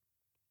burn.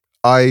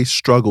 I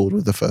struggled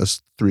with the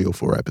first 3 or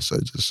 4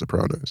 episodes of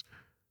Sopranos,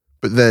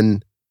 but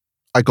then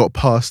I got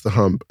past the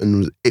hump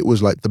and it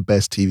was like the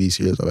best TV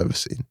series I've ever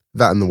seen.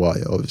 That and The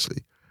Wire, obviously,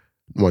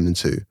 1 and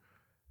 2.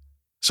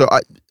 So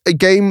a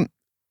game,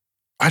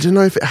 I don't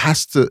know if it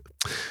has to.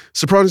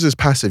 Sopranos is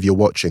passive, you're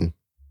watching.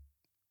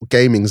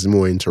 Gaming is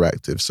more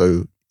interactive,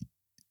 so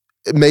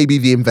maybe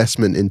the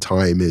investment in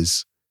time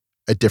is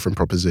a different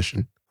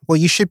proposition. Well,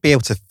 you should be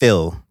able to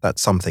feel that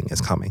something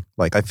is coming.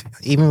 Like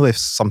even with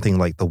something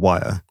like The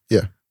Wire,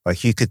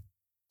 like you could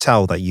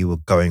tell that you were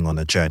going on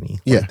a journey.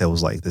 Like there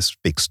was like this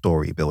big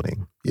story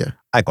building. Yeah,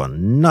 I got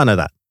none of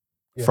that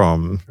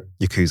from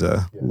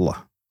Yakuza.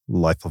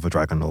 Life of a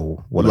Dragon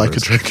or whatever. Like a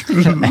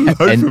Dragon.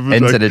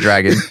 Enter the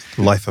Dragon.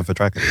 Life of a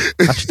Dragon.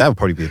 Actually, that would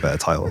probably be a better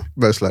title.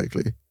 Most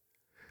likely.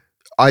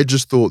 I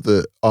just thought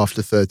that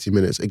after 30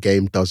 minutes, a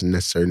game doesn't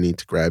necessarily need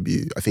to grab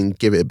you. I think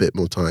give it a bit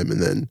more time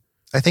and then...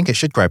 I think it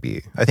should grab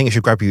you. I think it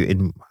should grab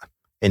you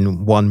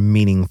in one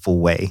meaningful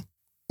way.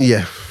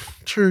 Yeah,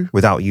 true.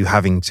 Without you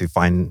having to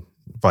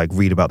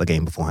read about the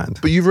game beforehand.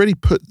 But you've already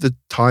put the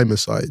time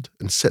aside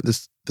and set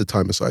the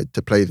time aside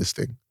to play this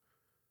thing.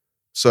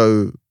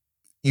 So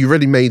you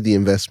already made the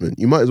investment.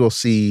 You might as well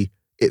see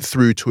it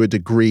through to a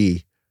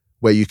degree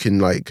where you can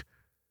like.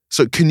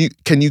 So can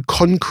you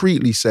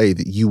concretely say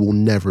that you will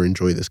never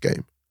enjoy this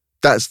game?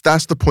 That's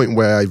the point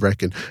where I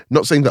reckon.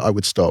 Not saying that I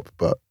would stop,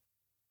 but.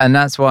 And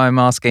that's why I'm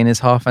asking, is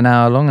half an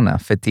hour long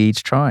enough for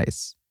Deej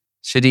tries?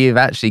 Should he have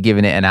actually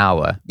given it an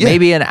hour? Yeah.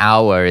 Maybe an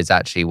hour is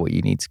actually what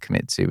you need to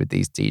commit to with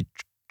these Deej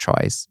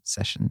tries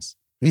sessions.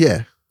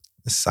 Yeah.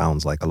 This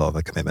sounds like a lot of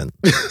a commitment.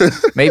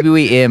 Maybe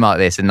we earmark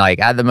this and like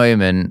at the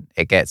moment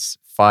it gets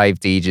 5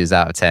 Deeges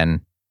out of 10.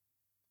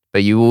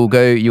 But you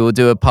will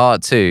do a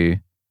part 2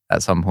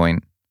 at some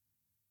point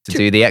to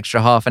do the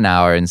extra half an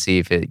hour and see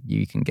if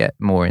you can get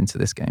more into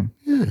this game.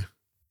 Yeah.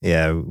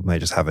 Yeah, we may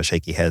just have a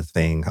shaky head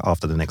thing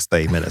after the next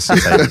 30 minutes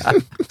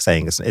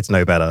saying it's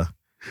no better.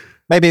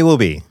 Maybe it will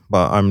be,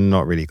 but I'm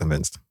not really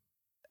convinced.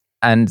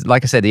 And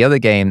like I said,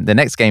 the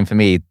next game for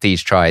me,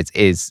 Deej tries,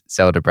 is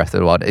Zelda Breath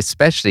of the Wild,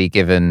 especially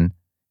given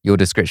your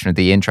description of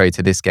the intro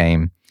to this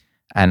game.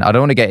 And I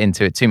don't want to get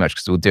into it too much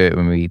because we'll do it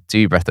when we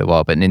do Breath of the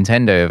Wild, but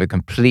Nintendo have a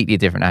completely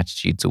different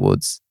attitude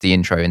towards the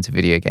intro into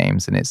video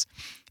games. And it's,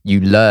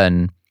 you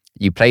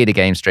play the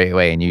game straight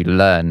away and you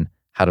learn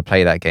how to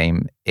play that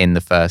game in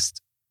the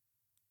first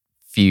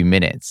few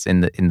minutes, in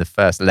the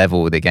first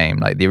level of the game.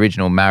 Like the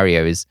original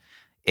Mario is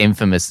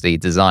infamously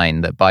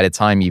designed that by the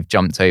time you've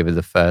jumped over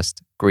the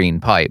first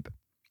green pipe,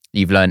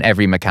 you've learned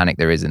every mechanic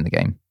there is in the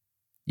game.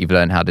 You've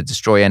learned how to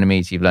destroy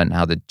enemies, you've learned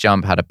how to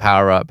jump, how to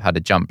power up, how to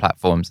jump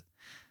platforms.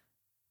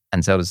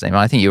 And Zelda's the same.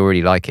 I think you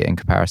already like it in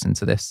comparison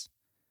to this.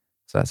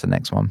 So that's the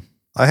next one.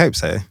 I hope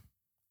so.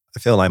 I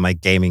feel like my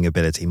gaming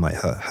ability might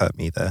hurt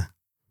me there.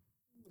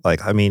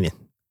 Like, I mean,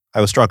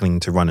 I was struggling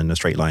to run in a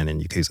straight line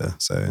in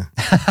Yakuza, so...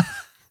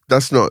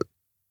 That's not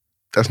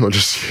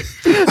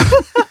just you.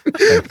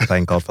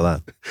 Thank God for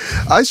that.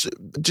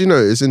 Do you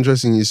know, it's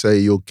interesting you say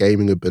your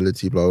gaming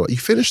ability, blah, blah. You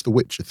finished The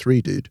Witcher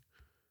 3, dude.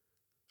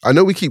 I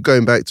know we keep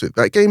going back to it.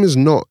 That game is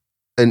not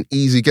an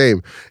easy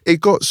game. It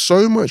got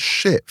so much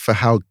shit for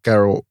how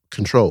Geralt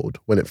controlled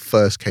when it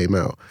first came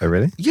out. Oh,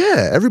 really?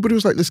 Yeah, everybody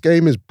was like, this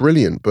game is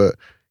brilliant, but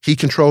he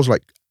controls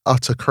like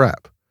utter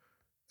crap.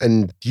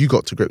 And you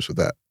got to grips with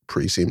that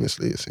pretty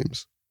seamlessly, it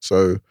seems.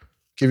 So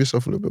give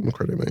yourself a little bit more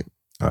credit, mate.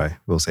 All right,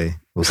 we'll see.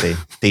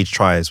 Deej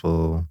tries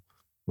will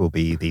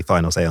be the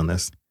final say on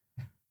this.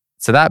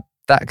 So that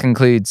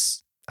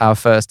concludes our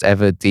first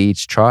ever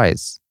Deej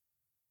tries.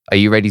 Are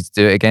you ready to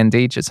do it again,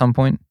 Deej, at some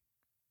point?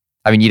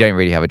 I mean, you don't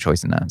really have a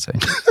choice in that, so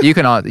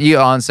you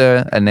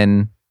answer and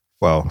then.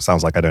 Well,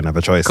 sounds like I don't have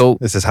a choice. Cool.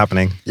 This is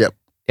happening. Yep.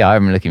 Yeah,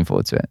 I'm looking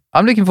forward to it.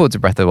 I'm looking forward to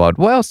Breath of the Wild.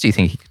 What else do you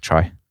think he could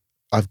try?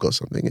 I've got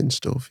something in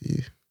store for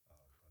you.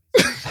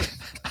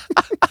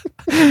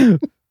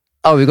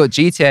 Oh, we've got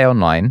GTA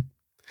Online.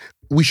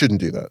 We shouldn't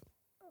do that.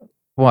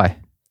 Why?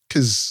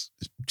 Because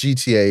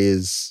GTA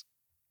is,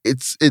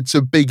 it's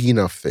a big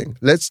enough thing.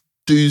 Let's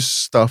do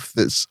stuff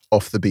that's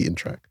off the beaten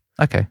track.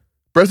 Okay.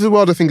 Breath of the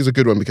Wild, I think, is a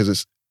good one because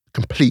it's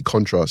complete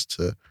contrast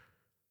to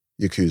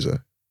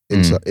Yakuza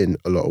in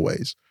a lot of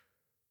ways.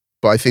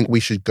 But I think we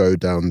should go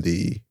down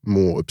the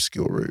more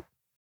obscure route.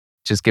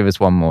 Just give us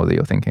one more that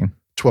you're thinking.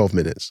 12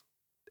 minutes.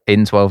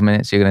 In 12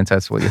 minutes, you're going to tell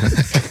us what you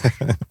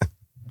think?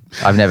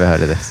 I've never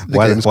heard of this.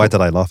 Why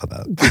did I laugh at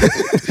that?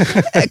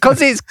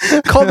 Because it's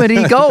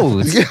comedy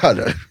gold. Yeah, I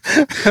know.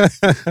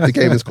 The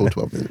game is called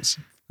 12 minutes.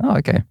 Oh,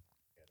 okay.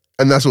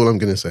 And that's all I'm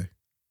going to say.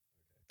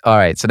 All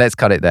right, so let's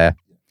cut it there.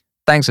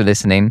 Thanks for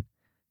listening.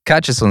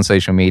 Catch us on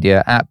social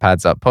media at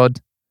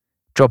PadsUpPod.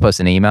 Drop us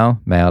an email,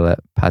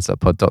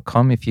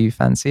 mail@padsuppod.com if you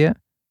fancy it.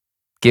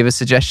 Give us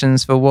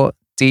suggestions for what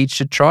Deej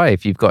should try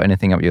if you've got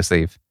anything up your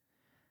sleeve.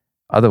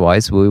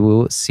 Otherwise, we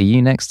will see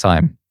you next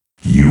time.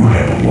 You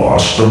have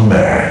lost the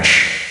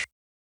match.